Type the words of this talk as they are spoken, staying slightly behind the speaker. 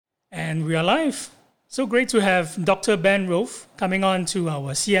And we are live. So great to have Dr. Ben Rolfe coming on to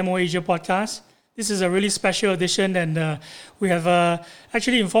our CMO Asia podcast. This is a really special edition, and we have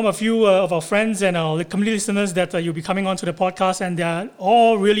actually informed a few of our friends and our community listeners that you'll be coming on to the podcast, and they're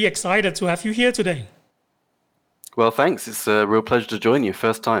all really excited to have you here today. Well, thanks. It's a real pleasure to join you.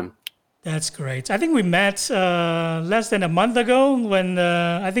 First time. That's great. I think we met less than a month ago when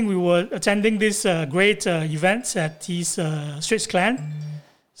I think we were attending this great event at his Straits Clan.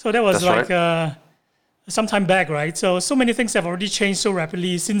 So that was That's like right. some time back, right? So many things have already changed so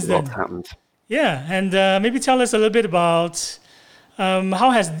rapidly since then. What's happened? Yeah, and maybe tell us a little bit about how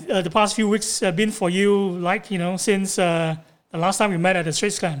has the past few weeks been for you, like, since the last time we met at the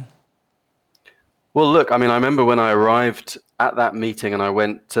Straits Clan? Well, look, I remember when I arrived at that meeting and I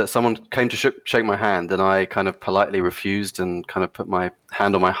went, someone came to shake my hand and I kind of politely refused and kind of put my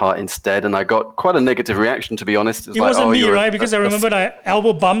hand on my heart instead. And I got quite a negative reaction, to be honest. It wasn't me, right? Because I remember I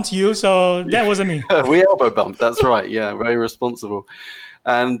elbow bumped you, so that wasn't me. We elbow bumped, that's right. Yeah, very responsible.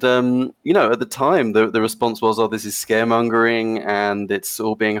 And, at the time, the response was, oh, this is scaremongering and it's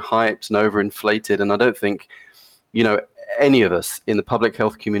all being hyped and overinflated. And I don't think, any of us in the public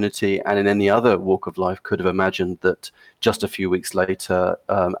health community and in any other walk of life could have imagined that just a few weeks later,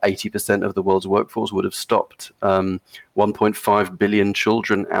 80% of the world's workforce would have stopped, 1.5 billion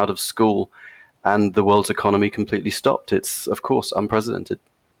children out of school, and the world's economy completely stopped. It's, of course, unprecedented.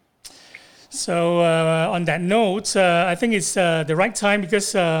 So on that note, I think it's the right time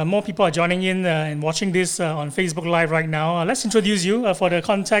because more people are joining in and watching this on Facebook Live right now. Let's introduce you for the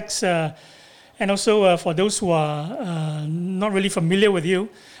context and also for those who are not really familiar with you.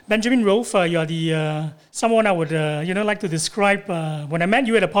 Benjamin Rolfe, you are the someone I would like to describe. When I met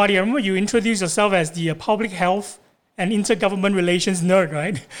you at a party, I remember you introduced yourself as the public health and intergovernment relations nerd,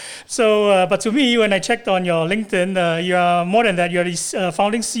 right? So, but to me, when I checked on your LinkedIn, you are more than that. You are the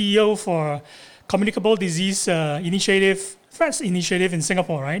founding CEO for Communicable Disease Initiative, first initiative in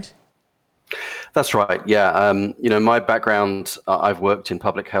Singapore, right? That's right. Yeah. My background, I've worked in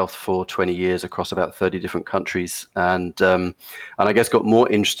public health for 20 years across about 30 different countries. And I guess got more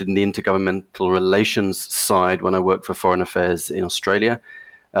interested in the intergovernmental relations side when I worked for Foreign Affairs in Australia.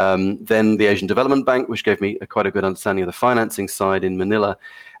 Then the Asian Development Bank, which gave me quite a good understanding of the financing side in Manila.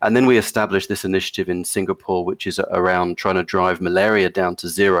 And then we established this initiative in Singapore, which is around trying to drive malaria down to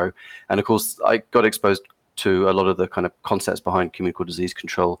zero. And of course, I got exposed to a lot of the kind of concepts behind communicable disease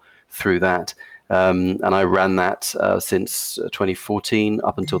control through that. And I ran that since 2014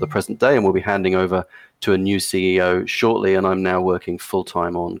 up until the present day, and we'll be handing over to a new CEO shortly. And I'm now working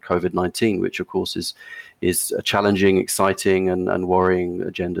full-time on COVID-19, which of course is a challenging, exciting, and worrying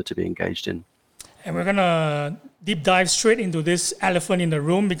agenda to be engaged in. And we're going to deep dive straight into this elephant in the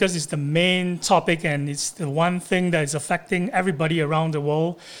room because it's the main topic and it's the one thing that is affecting everybody around the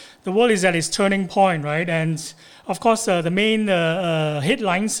world. The world is at its turning point, right? And of course, the main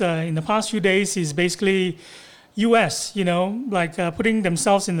headlines in the past few days is basically US, putting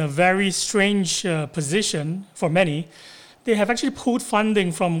themselves in a very strange position for many. They have actually pulled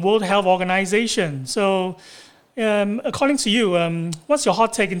funding from World Health Organization. So according to you, what's your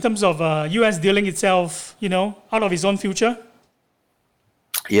hot take in terms of US dealing itself, out of its own future?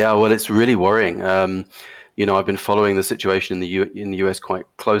 Yeah, well, it's really worrying. I've been following the situation in the US quite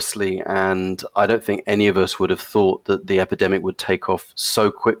closely, and I don't think any of us would have thought that the epidemic would take off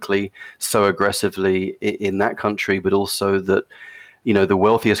so quickly, so aggressively in that country, but also that, the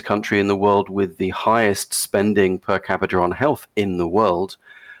wealthiest country in the world with the highest spending per capita on health in the world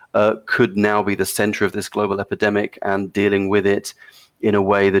could now be the center of this global epidemic and dealing with it in a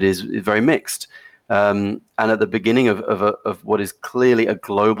way that is very mixed. And at the beginning of what is clearly a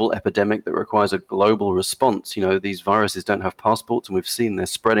global epidemic that requires a global response, these viruses don't have passports, and we've seen they're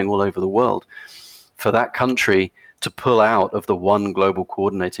spreading all over the world. For that country to pull out of the one global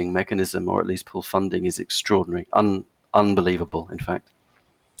coordinating mechanism, or at least pull funding, is extraordinary, unbelievable, in fact.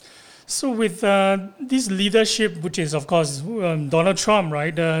 So with this leadership, which is, of course, Donald Trump,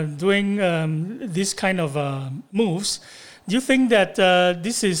 right, doing this kind of moves, do you think that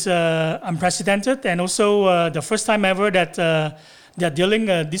this is unprecedented and also the first time ever that they're dealing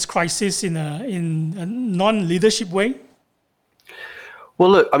this crisis in a non-leadership way? Well,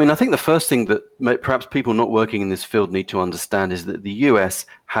 look, I think the first thing that perhaps people not working in this field need to understand is that the US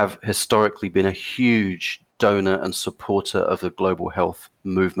have historically been a huge donor and supporter of the global health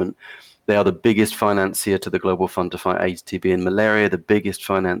movement. They are the biggest financier to the Global Fund to Fight AIDS, TB, and Malaria, the biggest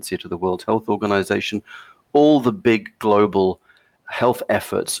financier to the World Health Organization. All the big global health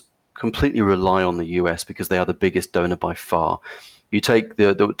efforts completely rely on the US because they are the biggest donor by far. You take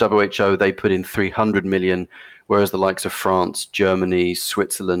the WHO, they put in 300 million, whereas the likes of France, Germany,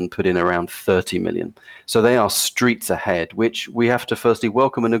 Switzerland put in around 30 million. So they are streets ahead, which we have to firstly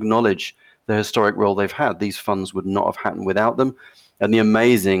welcome and acknowledge the historic role they've had. These funds would not have happened without them. And the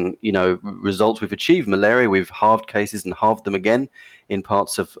amazing, results we've achieved. Malaria, we've halved cases and halved them again in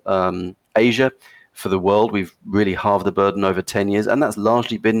parts of Asia. For the world, we've really halved the burden over 10 years, and that's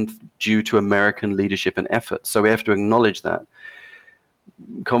largely been due to American leadership and effort. So we have to acknowledge that.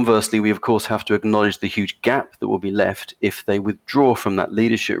 Conversely, we of course have to acknowledge the huge gap that will be left if they withdraw from that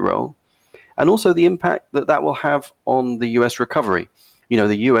leadership role, and also the impact that that will have on the US recovery.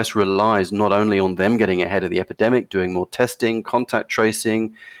 The US relies not only on them getting ahead of the epidemic, doing more testing, contact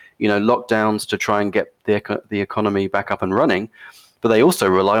tracing, lockdowns to try and get the economy back up and running, but they also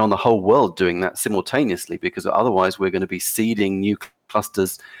rely on the whole world doing that simultaneously, because otherwise we're going to be seeding new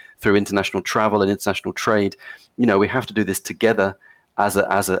clusters through international travel and international trade. We have to do this together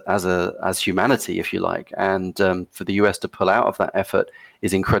as humanity, if you like. And for the US to pull out of that effort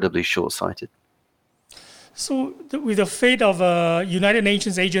is incredibly short-sighted. So with the fate of a United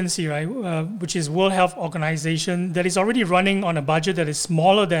Nations agency, right, which is World Health Organization, that is already running on a budget that is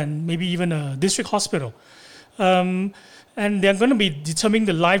smaller than maybe even a district hospital, and they're going to be determining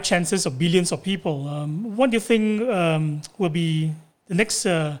the life chances of billions of people. What do you think will be the next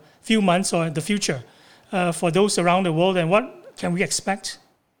few months or the future for those around the world, and what can we expect?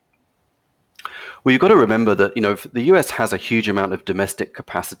 Well, you've got to remember that, the US has a huge amount of domestic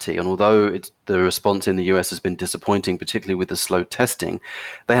capacity. And although the response in the US has been disappointing, particularly with the slow testing,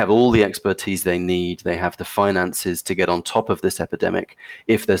 they have all the expertise they need. They have the finances to get on top of this epidemic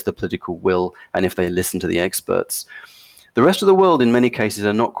if there's the political will and if they listen to the experts. The rest of the world, in many cases,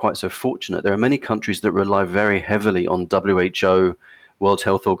 are not quite so fortunate. There are many countries that rely very heavily on WHO, World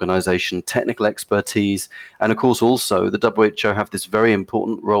Health Organization, technical expertise. And of course, also the WHO have this very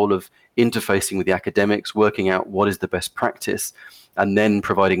important role of interfacing with the academics, working out what is the best practice, and then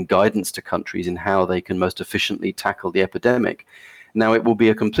providing guidance to countries in how they can most efficiently tackle the epidemic. Now, it will be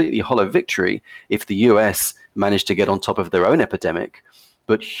a completely hollow victory if the US manage to get on top of their own epidemic,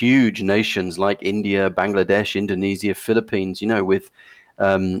 but huge nations like India, Bangladesh, Indonesia, Philippines, with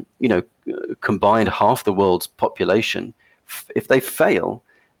combined half the world's population, if they fail,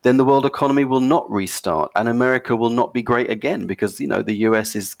 then the world economy will not restart and America will not be great again, because, the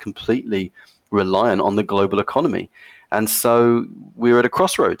US is completely reliant on the global economy. And so we're at a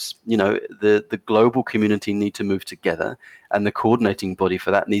crossroads. The global community need to move together, and the coordinating body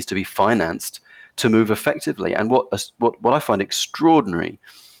for that needs to be financed to move effectively. And what I find extraordinary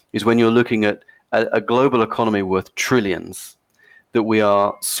is when you're looking at a global economy worth trillions, that we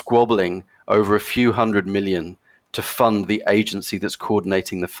are squabbling over a few hundred million to fund the agency that's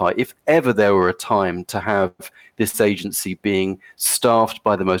coordinating the fight. If ever there were a time to have this agency being staffed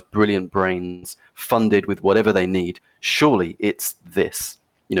by the most brilliant brains, funded with whatever they need, surely it's this.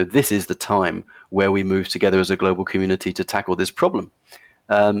 This is the time where we move together as a global community to tackle this problem.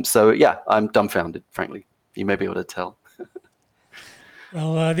 So yeah, I'm dumbfounded, frankly. You may be able to tell.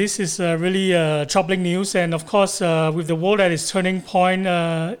 Well, this is really troubling news. And of course, with the world at its turning point,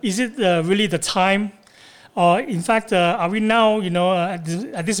 is it really the time? Or in fact, are we now,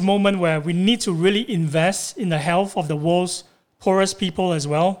 at this moment where we need to really invest in the health of the world's poorest people as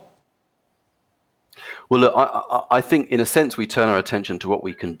well? Well, look, I think in a sense we turn our attention to what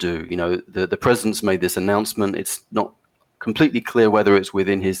we can do. The president's made this announcement. It's not completely clear whether it's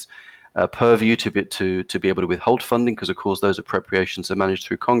within his purview to be able to withhold funding, because of course those appropriations are managed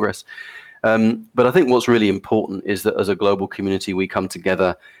through Congress. But I think what's really important is that as a global community we come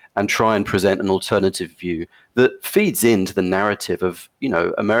together and try and present an alternative view that feeds into the narrative of,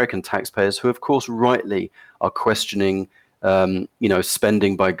 American taxpayers who, of course, rightly are questioning,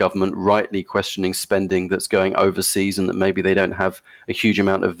 spending by government, rightly questioning spending that's going overseas, and that maybe they don't have a huge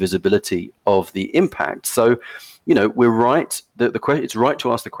amount of visibility of the impact. So, we're right. It's right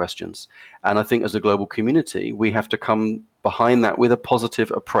to ask the questions. And I think as a global community, we have to come behind that with a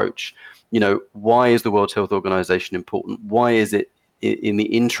positive approach. Why is the World Health Organization important? Why is it in the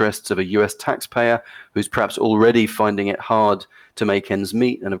interests of a US taxpayer who's perhaps already finding it hard to make ends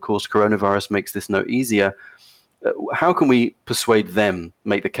meet? And of course, coronavirus makes this no easier. How can we persuade them,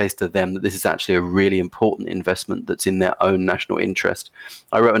 make the case to them that this is actually a really important investment that's in their own national interest?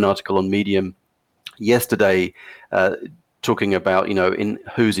 I wrote an article on Medium yesterday talking about, in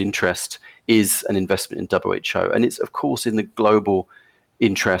whose interest is an investment in WHO. And it's, of course, in the global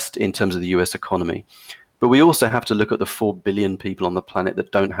interest in terms of the US economy. But we also have to look at the 4 billion people on the planet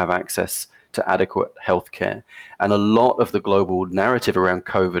that don't have access to adequate healthcare. And a lot of the global narrative around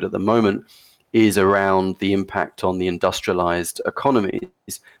COVID at the moment is around the impact on the industrialized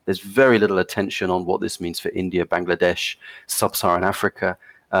economies. There's very little attention on what this means for India, Bangladesh, sub-Saharan Africa.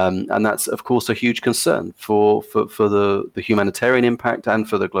 And that's, of course, a huge concern for the humanitarian impact and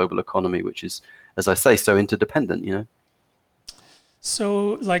for the global economy, which is, as I say, so interdependent, you know.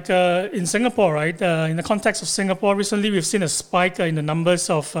 So, like in Singapore, right? In the context of Singapore, recently we've seen a spike in the numbers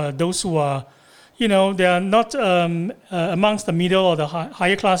of those who are, they are not amongst the middle or the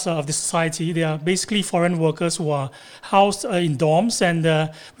higher class of the society. They are basically foreign workers who are housed in dorms,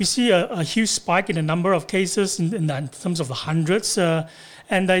 and we see a huge spike in the number of cases in terms of the hundreds, and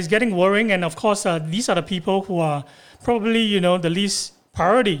it's getting worrying. And of course, these are the people who are probably, the least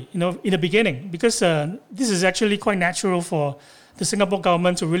priority, in the beginning, because this is actually quite natural for the Singapore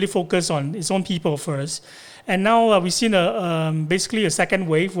government to really focus on its own people first. And now we've seen basically a second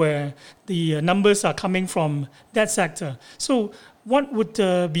wave where the numbers are coming from that sector. So what would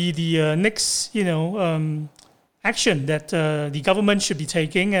be the next, action that the government should be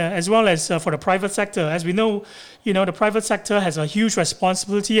taking, as well as for the private sector? As we know, the private sector has a huge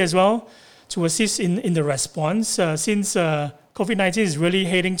responsibility as well to assist in the response, since COVID-19 is really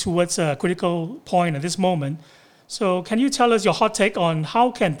heading towards a critical point at this moment. So can you tell us your hot take on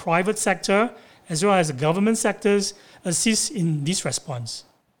how can private sector as well as the government sectors assist in this response?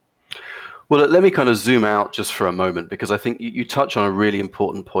 Well, let me kind of zoom out just for a moment, because I think you touch on a really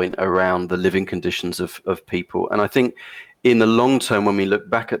important point around the living conditions of people. And I think in the long term, when we look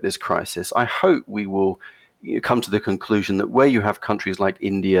back at this crisis, I hope we will come to the conclusion that where you have countries like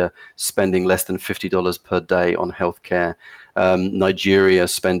India spending less than $50 per day on healthcare, Nigeria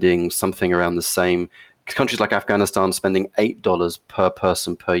spending something around the same, countries like Afghanistan spending $8 per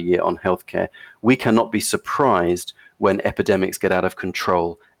person per year on healthcare, we cannot be surprised when epidemics get out of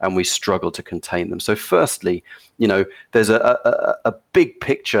control and we struggle to contain them. So firstly, there's a big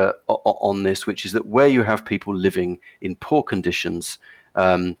picture on this, which is that where you have people living in poor conditions,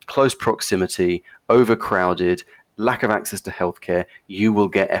 close proximity, overcrowded, lack of access to healthcare, you will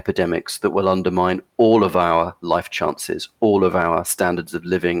get epidemics that will undermine all of our life chances, all of our standards of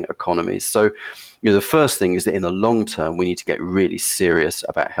living, economies. So, the first thing is that in the long term, we need to get really serious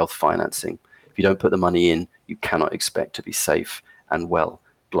about health financing. If you don't put the money in, you cannot expect to be safe and well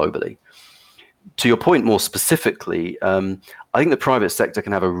globally. To your point more specifically, I think the private sector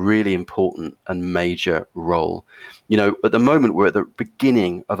can have a really important and major role. At the moment, we're at the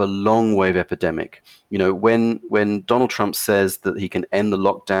beginning of a long wave epidemic. When Donald Trump says that he can end the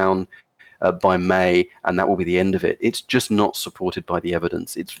lockdown by May, and that will be the end of it, it's just not supported by the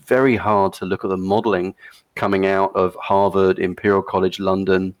evidence. It's very hard to look at the modeling coming out of Harvard, Imperial College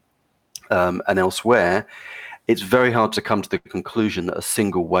London, and elsewhere. It's very hard to come to the conclusion that a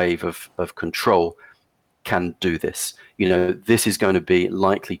single wave of control can do this. This is going to be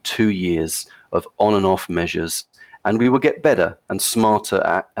likely 2 years of on and off measures, and we will get better and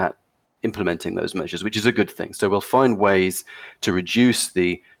smarter at implementing those measures, which is a good thing. So we'll find ways to reduce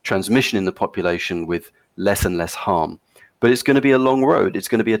the transmission in the population with less and less harm. But it's going to be a long road. It's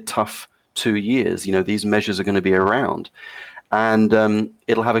going to be a tough 2 years. These measures are going to be around. And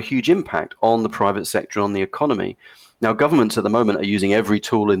it'll have a huge impact on the private sector, on the economy. Now, governments at the moment are using every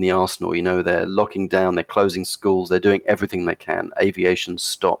tool in the arsenal. They're locking down, they're closing schools, they're doing everything they can. Aviation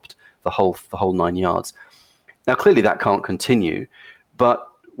stopped, the whole 9 yards. Now, clearly that can't continue, but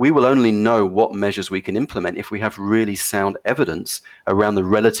we will only know what measures we can implement if we have really sound evidence around the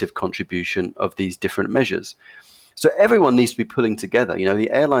relative contribution of these different measures. So everyone needs to be pulling together.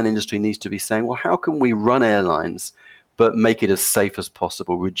 The airline industry needs to be saying, well, how can we run airlines but make it as safe as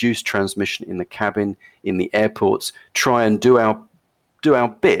possible, reduce transmission in the cabin, in the airports, try and do our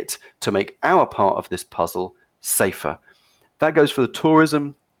bit to make our part of this puzzle safer. That goes for the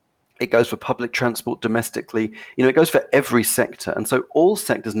tourism. It goes for public transport domestically. It goes for every sector. And so all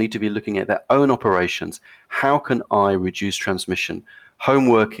sectors need to be looking at their own operations. How can I reduce transmission? Home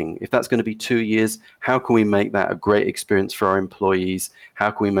working, if that's going to be 2 years, how can we make that a great experience for our employees? How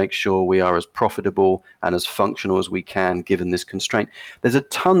can we make sure we are as profitable and as functional as we can given this constraint? There's a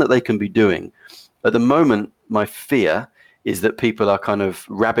ton that they can be doing. At the moment, my fear is that people are kind of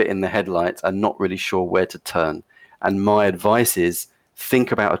rabbit in the headlights and not really sure where to turn. And my advice is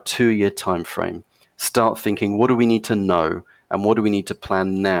think about a 2-year time frame. Start thinking, what do we need to know and what do we need to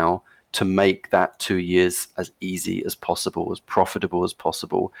plan now to make that 2 years as easy as possible, as profitable as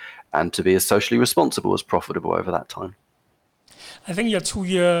possible, and to be as socially responsible as profitable over that time. I think your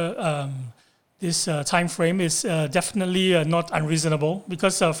 2-year this time frame is definitely not unreasonable,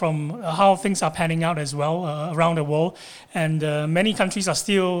 because from how things are panning out as well around the world, and many countries are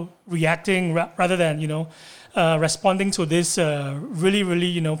still reacting rather than responding to this really,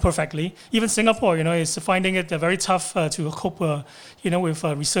 really, perfectly. Even Singapore, is finding it very tough to cope, with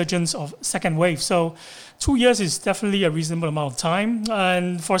resurgence of second wave. So 2 years is definitely a reasonable amount of time.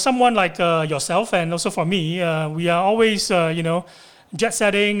 And for someone like yourself, and also for me, we are always, jet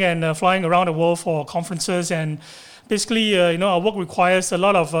setting and flying around the world for conferences, and basically, our work requires a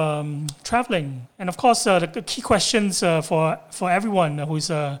lot of traveling. And of course, the key questions for everyone who's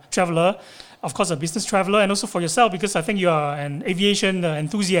a traveler, of course, a business traveler, and also for yourself, because I think you are an aviation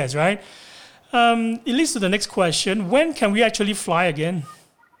enthusiast, right? It leads to the next question: when can we actually fly again?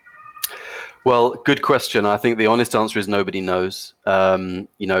 Well, good question. I think the honest answer is nobody knows.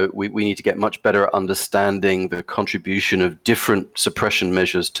 We need to get much better at understanding the contribution of different suppression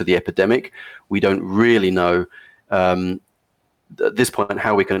measures to the epidemic. We don't really know at this point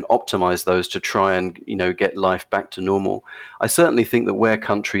how we can optimize those to try and get life back to normal. I certainly think that where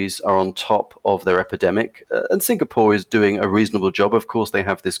countries are on top of their epidemic, and Singapore is doing a reasonable job. Of course, they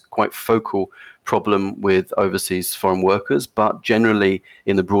have this quite focal problem with overseas foreign workers, but generally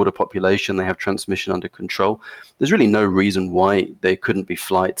in the broader population they have transmission under control. There's really no reason why there couldn't be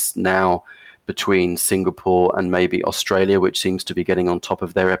flights now between Singapore and maybe Australia, which seems to be getting on top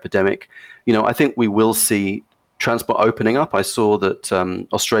of their epidemic. I think we will see transport opening up. I saw that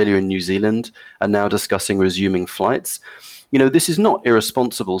Australia and New Zealand are now discussing resuming flights. This is not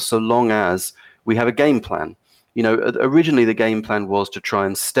irresponsible so long as we have a game plan. Originally the game plan was to try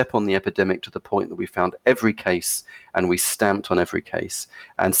and step on the epidemic to the point that we found every case and we stamped on every case.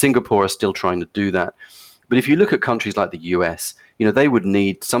 And Singapore are still trying to do that. But if you look at countries like the US, they would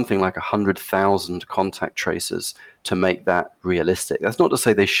need something like 100,000 contact tracers to make that realistic. That's not to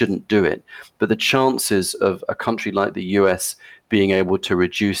say they shouldn't do it, but the chances of a country like the US being able to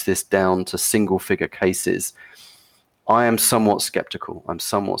reduce this down to single-figure cases, I am somewhat skeptical. And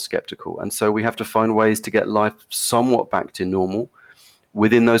so we have to find ways to get life somewhat back to normal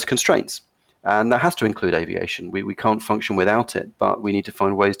within those constraints. And that has to include aviation. We can't function without it, but we need to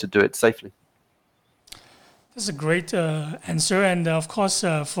find ways to do it safely. That's a great answer. And of course,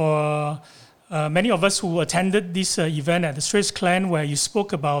 for many of us who attended this event at the Straits Clan, where you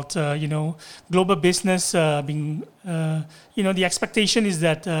spoke about, global business being, the expectation is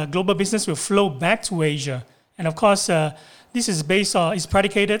that global business will flow back to Asia. And of course, this is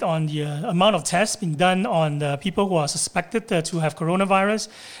predicated on the amount of tests being done on the people who are suspected to have coronavirus.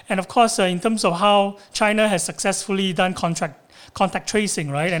 And of course, in terms of how China has successfully done contact tracing,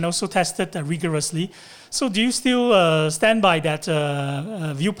 right, and also tested rigorously. So do you still stand by that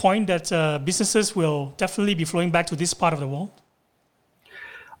viewpoint that businesses will definitely be flowing back to this part of the world?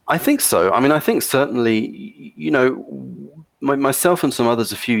 I think so. I think certainly, myself and some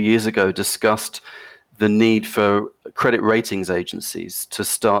others a few years ago discussed the need for credit ratings agencies to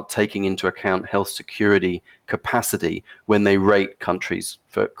start taking into account health security capacity when they rate countries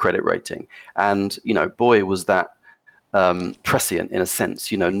for credit rating. And, boy, was that prescient in a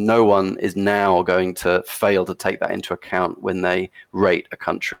sense. No one is now going to fail to take that into account when they rate a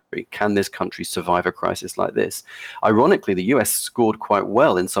country. Can this country survive a crisis like this? Ironically, the US scored quite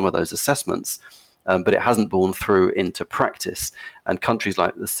well in some of those assessments, but it hasn't borne through into practice. And countries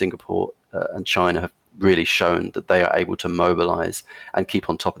like Singapore and China have really shown that they are able to mobilize and keep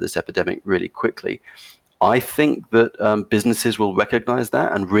on top of this epidemic really quickly. I think that businesses will recognize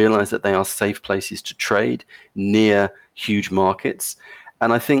that and realize that they are safe places to trade near huge markets.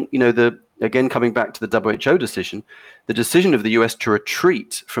 And I think, again, coming back to the WHO decision, the decision of the US to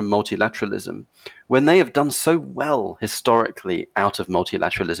retreat from multilateralism, when they have done so well historically out of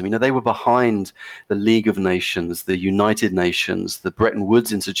multilateralism, they were behind the League of Nations, the United Nations, the Bretton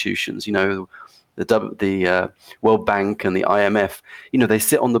Woods institutions, the World Bank and the IMF, they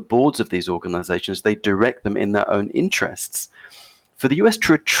sit on the boards of these organizations. They direct them in their own interests. For the US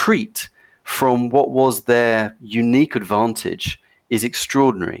to retreat from what was their unique advantage is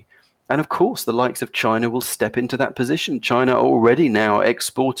extraordinary. And of course, the likes of China will step into that position. China are already now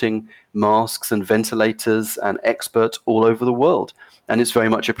exporting masks and ventilators and experts all over the world. And it's very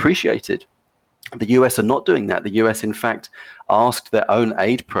much appreciated. The US are not doing that. The US, in fact, asked their own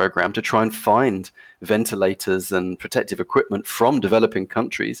aid program to try and find ventilators and protective equipment from developing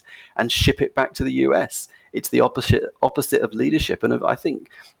countries and ship it back to the US. It's the opposite of leadership. And I think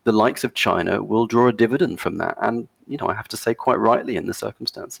the likes of China will draw a dividend from that. And, I have to say quite rightly in the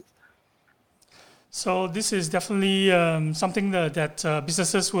circumstances. So this is definitely something that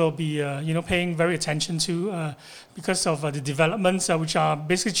businesses will be, paying very attention to because of the developments which are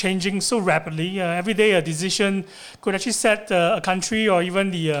basically changing so rapidly. Every day, a decision could actually set a country or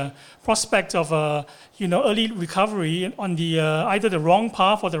even the prospect of, early recovery on the either the wrong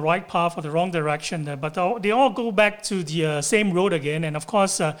path or the right path or the wrong direction. But they all go back to the same road again. And of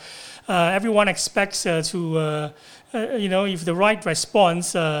course, everyone expects if the right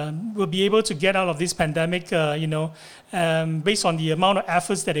response will be able to get out of this pandemic, based on the amount of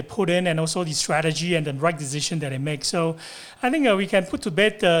efforts that they put in and also the strategy and the right decision that they make. So I think we can put to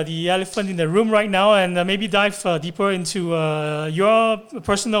bed the elephant in the room right now and maybe dive deeper into your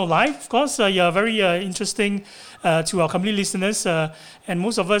personal life. Of course, you're very interesting to our community listeners, and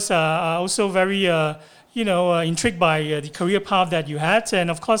most of us are also very intrigued by the career path that you had. And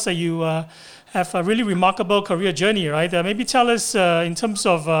of course, you have a really remarkable career journey, right? Maybe tell us in terms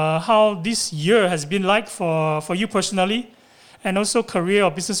of how this year has been like for you personally, and also career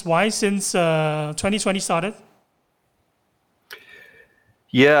or business-wise since 2020 started.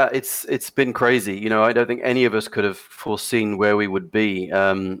 Yeah, it's been crazy. I don't think any of us could have foreseen where we would be.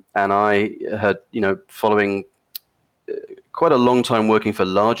 And I had, following quite a long time working for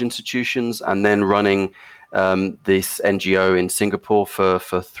large institutions and then running this NGO in Singapore for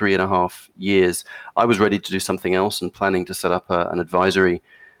 3.5 years. I was ready to do something else and planning to set up an advisory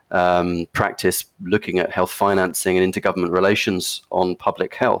practice looking at health financing and intergovernment relations on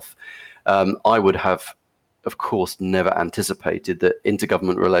public health. I would have, of course, never anticipated that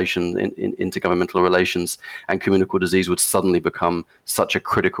intergovernmental relations and communicable disease would suddenly become such a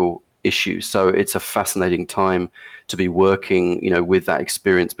critical issue. So it's a fascinating time to be working, with that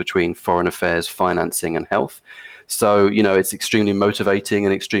experience between foreign affairs, financing, and health. So, it's extremely motivating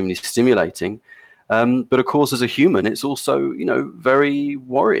and extremely stimulating. But of course, as a human, it's also, very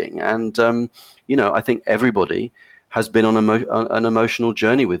worrying. And, I think everybody has been on an emotional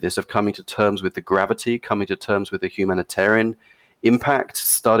journey with this, of coming to terms with the gravity, coming to terms with the humanitarian impact,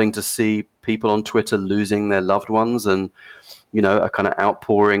 starting to see people on Twitter losing their loved ones and, a kind of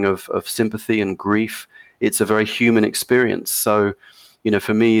outpouring of sympathy and grief. It's a very human experience. So,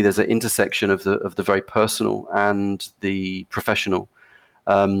 for me, there's an intersection of the very personal and the professional.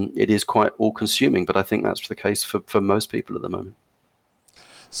 It is quite all-consuming, but I think that's the case for most people at the moment.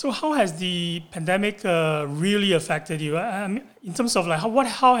 So how has the pandemic really affected you? In terms of what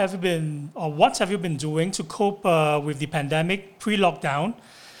have you been doing to cope with the pandemic pre-lockdown?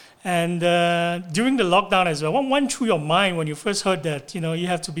 And during the lockdown as well, what went through your mind when you first heard that, you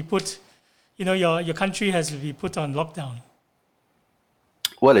have to be put, your country has to be put on lockdown?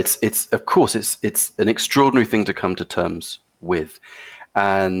 Well, it's of course, it's an extraordinary thing to come to terms with.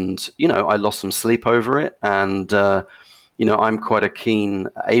 And, I lost some sleep over it. And, I'm quite a keen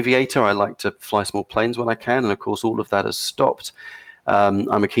aviator. I like to fly small planes when I can. And of course, all of that has stopped.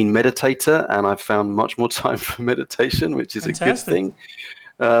 I'm a keen meditator, and I've found much more time for meditation, which is Fantastic. A good thing.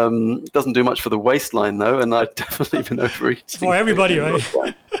 Doesn't do much for the waistline, though, and I've definitely been overeating. For everybody,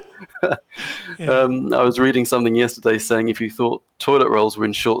 right? Yeah. I was reading something yesterday saying if you thought toilet rolls were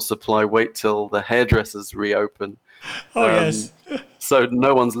in short supply, wait till the hairdressers reopen. Oh, yes. So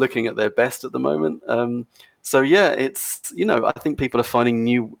no one's looking at their best at the moment. So yeah, it's, I think people are finding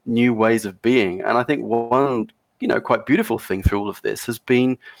new ways of being. And I think one, quite beautiful thing through all of this has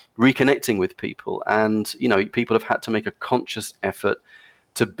been reconnecting with people. And, people have had to make a conscious effort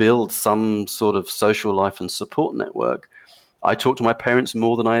to build some sort of social life and support network. I talk to my parents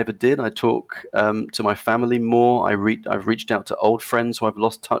more than I ever did. I talk to my family more. I've reached out to old friends who I've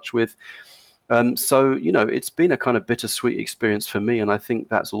lost touch with. So, it's been a kind of bittersweet experience for me. And I think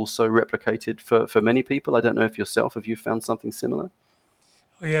that's also replicated for many people. I don't know if have you found something similar?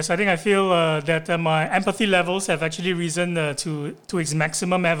 Yes, I think I feel that my empathy levels have actually risen to its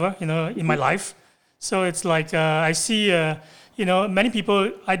maximum ever, in my life. So it's like I see, many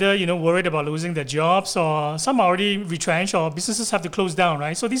people either, worried about losing their jobs, or some are already retrenched, or businesses have to close down,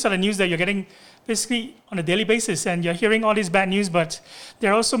 right? So these are the news that you're getting basically on a daily basis, and you're hearing all this bad news. But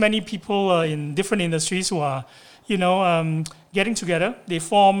there are also many people in different industries who are, getting together. They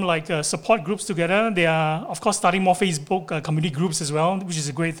form support groups together. They are, of course, starting more Facebook community groups as well, which is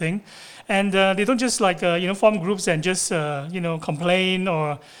a great thing. And they don't just form groups and just complain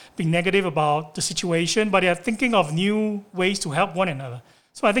or be negative about the situation, but they are thinking of new ways to help one another.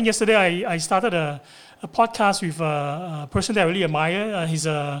 So I think yesterday I started a podcast with a person that I really admire. He's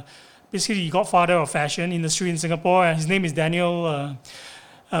basically the godfather of fashion industry in Singapore, and his name is Daniel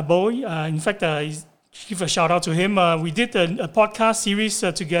Bowie. In fact, give a shout out to him. We did a podcast series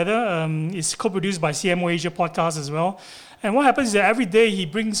together. It's co-produced by CMO Asia Podcast as well. And what happens is that every day he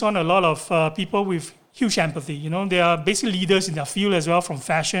brings on a lot of people with huge empathy. They are basically leaders in their field as well, from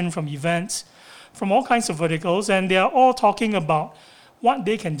fashion, from events, from all kinds of verticals. And they are all talking about what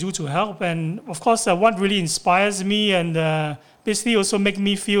they can do to help. And of course, what really inspires me and basically also make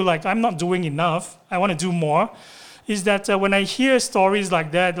me feel like I'm not doing enough, I want to do more, is that when I hear stories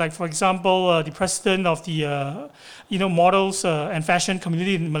like that, like for example, the president of the models and fashion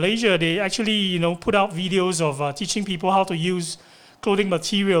community in Malaysia, they actually put out videos of teaching people how to use clothing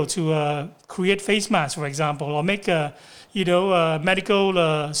material to create face masks, for example, or make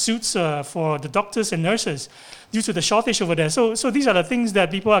medical suits for the doctors and nurses due to the shortage over there. So these are the things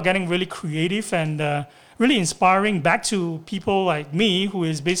that people are getting really creative and really inspiring back to people like me, who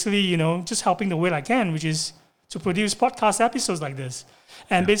is basically just helping the way I can, which is to produce podcast episodes like this.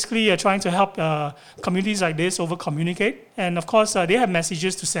 And basically trying to help communities like this over-communicate. And of course, they have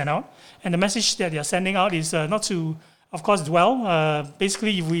messages to send out. And the message that they're sending out is not to, of course, dwell.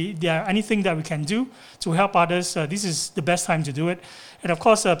 Basically, if there are anything that we can do to help others, this is the best time to do it. And of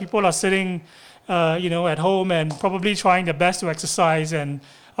course, people are sitting, at home and probably trying their best to exercise. And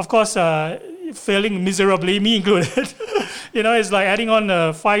of course, failing miserably, me included. It's like adding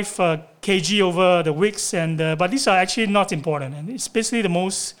on 5 kg over the weeks, and but these are actually not important, and it's basically the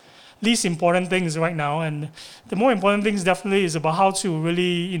least important things right now. And the more important things definitely is about how to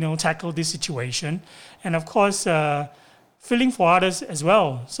really tackle this situation, and of course feeling for others as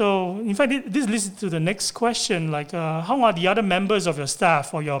well. So in fact, this leads to the next question, like how are the other members of your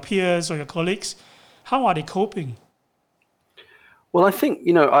staff or your peers or your colleagues, how are they coping? Well, I think,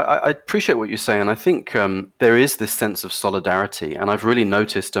 I appreciate what you're saying. I think there is this sense of solidarity. And I've really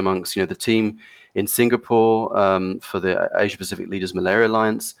noticed amongst, the team in Singapore for the Asia Pacific Leaders Malaria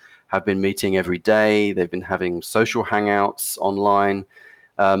Alliance have been meeting every day. They've been having social hangouts online.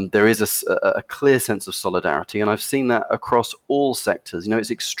 There is a clear sense of solidarity. And I've seen that across all sectors.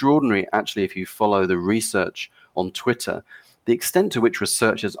 It's extraordinary, actually, if you follow the research on Twitter, the extent to which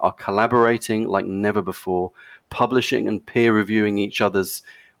researchers are collaborating like never before, publishing and peer reviewing each other's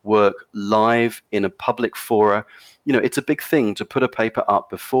work live in a public fora. It's a big thing to put a paper up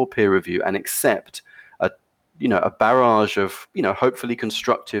before peer review and accept a barrage of hopefully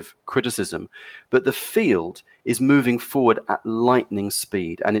constructive criticism. But the field is moving forward at lightning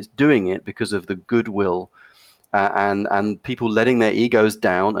speed, and it's doing it because of the goodwill and people letting their egos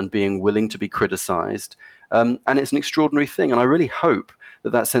down and being willing to be criticized. And it's an extraordinary thing. And I really hope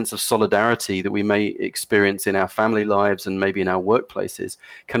that sense of solidarity that we may experience in our family lives and maybe in our workplaces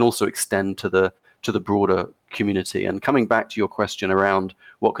can also extend to the broader community. And coming back to your question around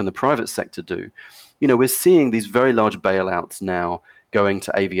what can the private sector do, we're seeing these very large bailouts now going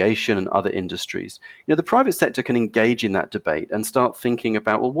to aviation and other industries. The private sector can engage in that debate and start thinking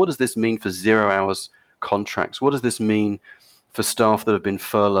about, well, what does this mean for 0 hours contracts? What does this mean for staff that have been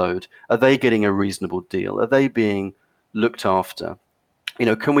furloughed? Are they getting a reasonable deal? Are they being looked after?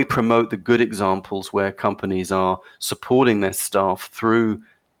 Can we promote the good examples where companies are supporting their staff through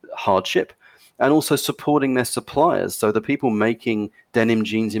hardship and also supporting their suppliers? So the people making denim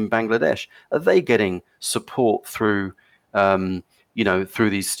jeans in Bangladesh, are they getting support through, through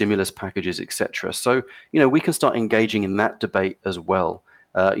these stimulus packages, etc.? So, we can start engaging in that debate as well.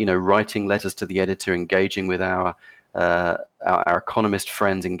 Writing letters to the editor, engaging with our economist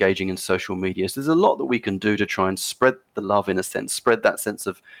friends, engaging in social media. So there's a lot that we can do to try and spread the love, in a sense, spread that sense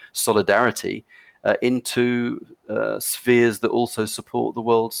of solidarity into spheres that also support the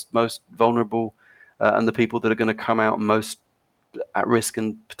world's most vulnerable and the people that are going to come out most at risk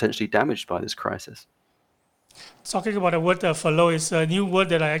and potentially damaged by this crisis. Talking about the word furlough is a new word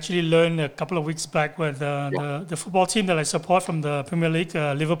that I actually learned a couple of weeks back with the football team that I support from the Premier League,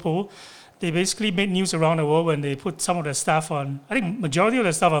 Liverpool. They basically made news around the world when they put some of their staff on, I think majority of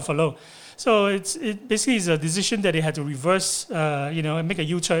the staff on furlough. So it basically is a decision that they had to reverse, and make a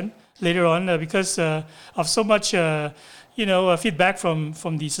U-turn later on because of so much, feedback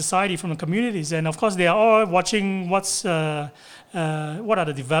from the society, from the communities. And of course, they are all watching what are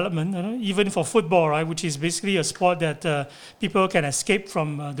the development, even for football, right, which is basically a sport that people can escape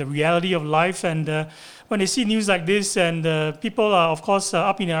from the reality of life. And when they see news like this, and people are, of course,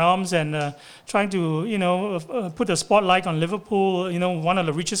 up in their arms and trying to, put a spotlight on Liverpool, one of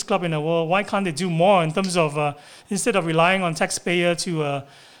the richest clubs in the world, why can't they do more in terms of, instead of relying on taxpayer to,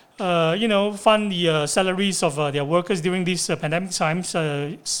 fund the salaries of their workers during these pandemic times,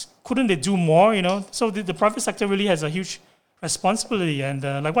 couldn't they do more, So the private sector really has a huge responsibility. And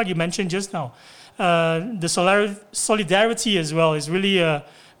like what you mentioned just now, the solidarity as well is really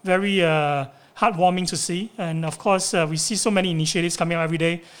very heartwarming to see. And of course, we see so many initiatives coming out every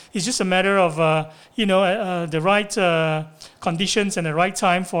day. It's just a matter of, the right conditions and the right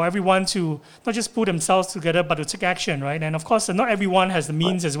time for everyone to not just put themselves together, but to take action, right? And of course, not everyone has the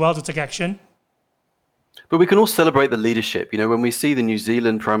means as well to take action. But we can all celebrate the leadership. When we see the New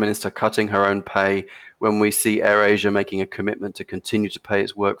Zealand Prime Minister cutting her own pay, when we see AirAsia making a commitment to continue to pay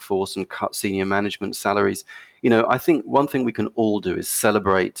its workforce and cut senior management salaries, I think one thing we can all do is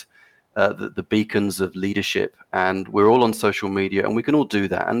celebrate the beacons of leadership. And we're all on social media, and we can all do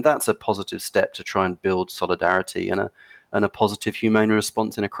that. And that's a positive step to try and build solidarity and a positive, humane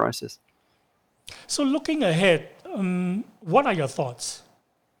response in a crisis. So looking ahead, what are your thoughts?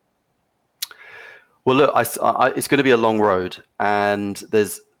 Well, look, it's going to be a long road, and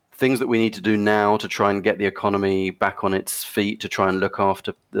there's things that we need to do now to try and get the economy back on its feet, to try and look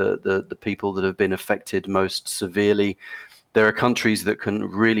after the people that have been affected most severely. There are countries that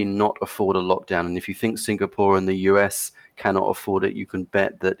can really not afford a lockdown. And if you think Singapore and the US cannot afford it, you can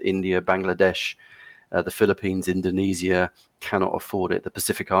bet that India, Bangladesh, the Philippines, Indonesia cannot afford it. The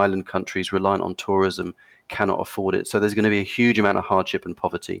Pacific Island countries reliant on tourism cannot afford it. So there's going to be a huge amount of hardship and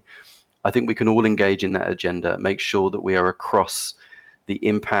poverty. I think we can all engage in that agenda, make sure that we are across the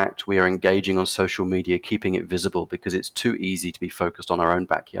impact, we are engaging on social media, keeping it visible, because it's too easy to be focused on our own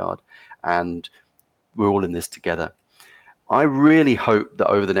backyard, and we're all in this together. I really hope that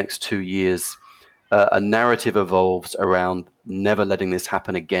over the next 2 years, a narrative evolves around never letting this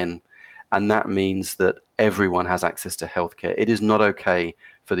happen again. And that means that everyone has access to healthcare. It is not okay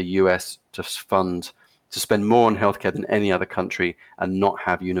for the US to spend more on healthcare than any other country and not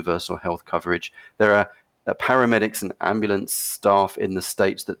have universal health coverage. There are paramedics and ambulance staff in the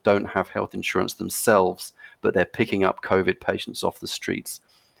States that don't have health insurance themselves, but they're picking up COVID patients off the streets.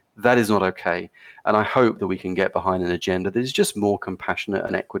 That is not okay. And I hope that we can get behind an agenda that is just more compassionate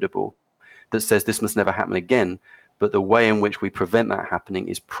and equitable, that says this must never happen again. But the way in which we prevent that happening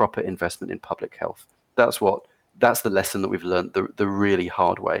is proper investment in public health. That's the lesson that we've learned the really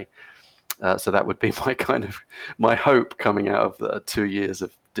hard way. So that would be my hope coming out of 2 years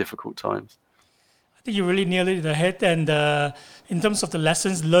of difficult times. I think you really nailed it in the head. And in terms of the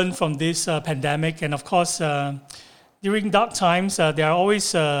lessons learned from this pandemic, and of course, during dark times, there are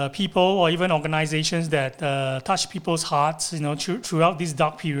always people or even organizations that touch people's hearts, throughout this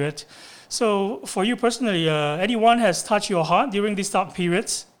dark period. So for you personally, anyone has touched your heart during these dark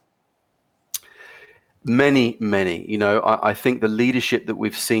periods? Many. I think the leadership that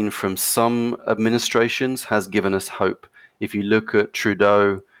we've seen from some administrations has given us hope. If you look at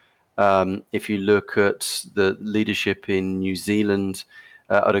Trudeau, if you look at the leadership in New Zealand,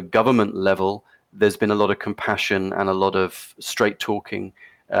 at a government level, there's been a lot of compassion and a lot of straight talking,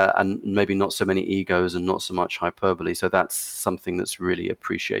 and maybe not so many egos and not so much hyperbole. So that's something that's really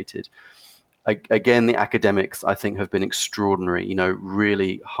appreciated. Again, the academics, I think, have been extraordinary,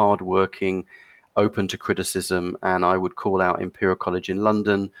 really hardworking, open to criticism. And I would call out Imperial College in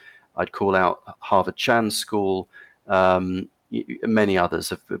London. I'd call out Harvard Chan School. Many others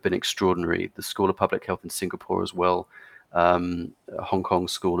have been extraordinary. The School of Public Health in Singapore as well. Hong Kong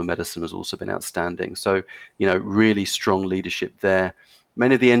School of Medicine has also been outstanding. So, really strong leadership there.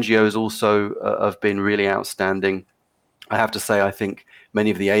 Many of the NGOs also have been really outstanding. I have to say, I think many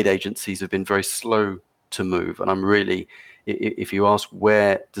of the aid agencies have been very slow to move. And I'm really, if you ask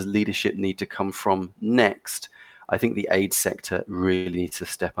where does leadership need to come from next, I think the aid sector really needs to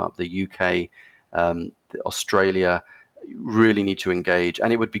step up. The UK, Australia really need to engage.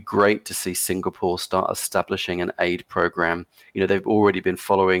 And it would be great to see Singapore start establishing an aid program. They've already been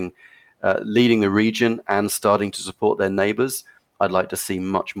leading the region and starting to support their neighbors. I'd like to see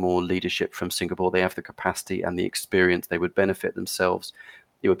much more leadership from Singapore. They have the capacity and the experience. They would benefit themselves.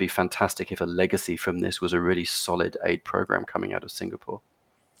 It would be fantastic if a legacy from this was a really solid aid program coming out of Singapore.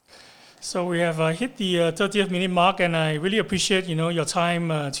 So we have hit the 30th minute mark, and I really appreciate your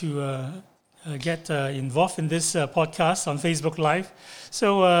time to get involved in this podcast on Facebook Live.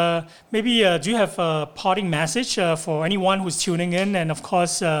 So maybe do you have a parting message for anyone who's tuning in, and of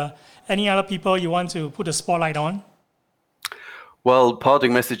course any other people you want to put a spotlight on? Well,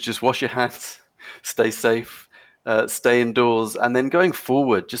 parting message, just wash your hands, stay safe, stay indoors, and then going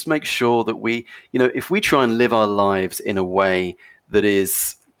forward, just make sure that if we try and live our lives in a way that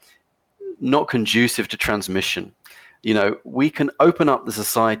is not conducive to transmission, we can open up the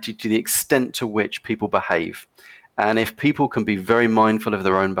society to the extent to which people behave. And if people can be very mindful of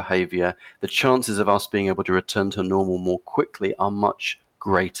their own behavior, the chances of us being able to return to normal more quickly are much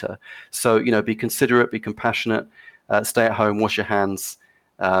greater. So, be considerate, be compassionate, stay at home, wash your hands.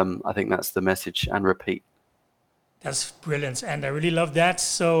 I think that's the message, and repeat. That's brilliant. And I really love that.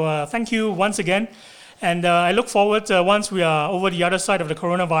 So thank you once again. And I look forward, once we are over the other side of the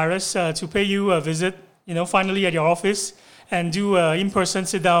coronavirus, to pay you a visit, finally at your office, and do in-person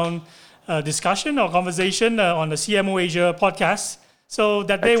sit-down discussion or conversation on the CMO Asia podcast. So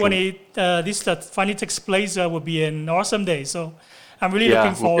that day when Excellent. this finally takes place will be an awesome day. So I'm really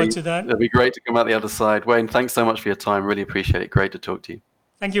looking Yeah, forward to that. it'll be great to come out the other side. Wayne, thanks so much for your time. Really appreciate it. Great to talk to you.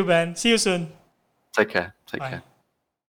 Thank you, Ben. See you soon. Take care. Take Bye. care.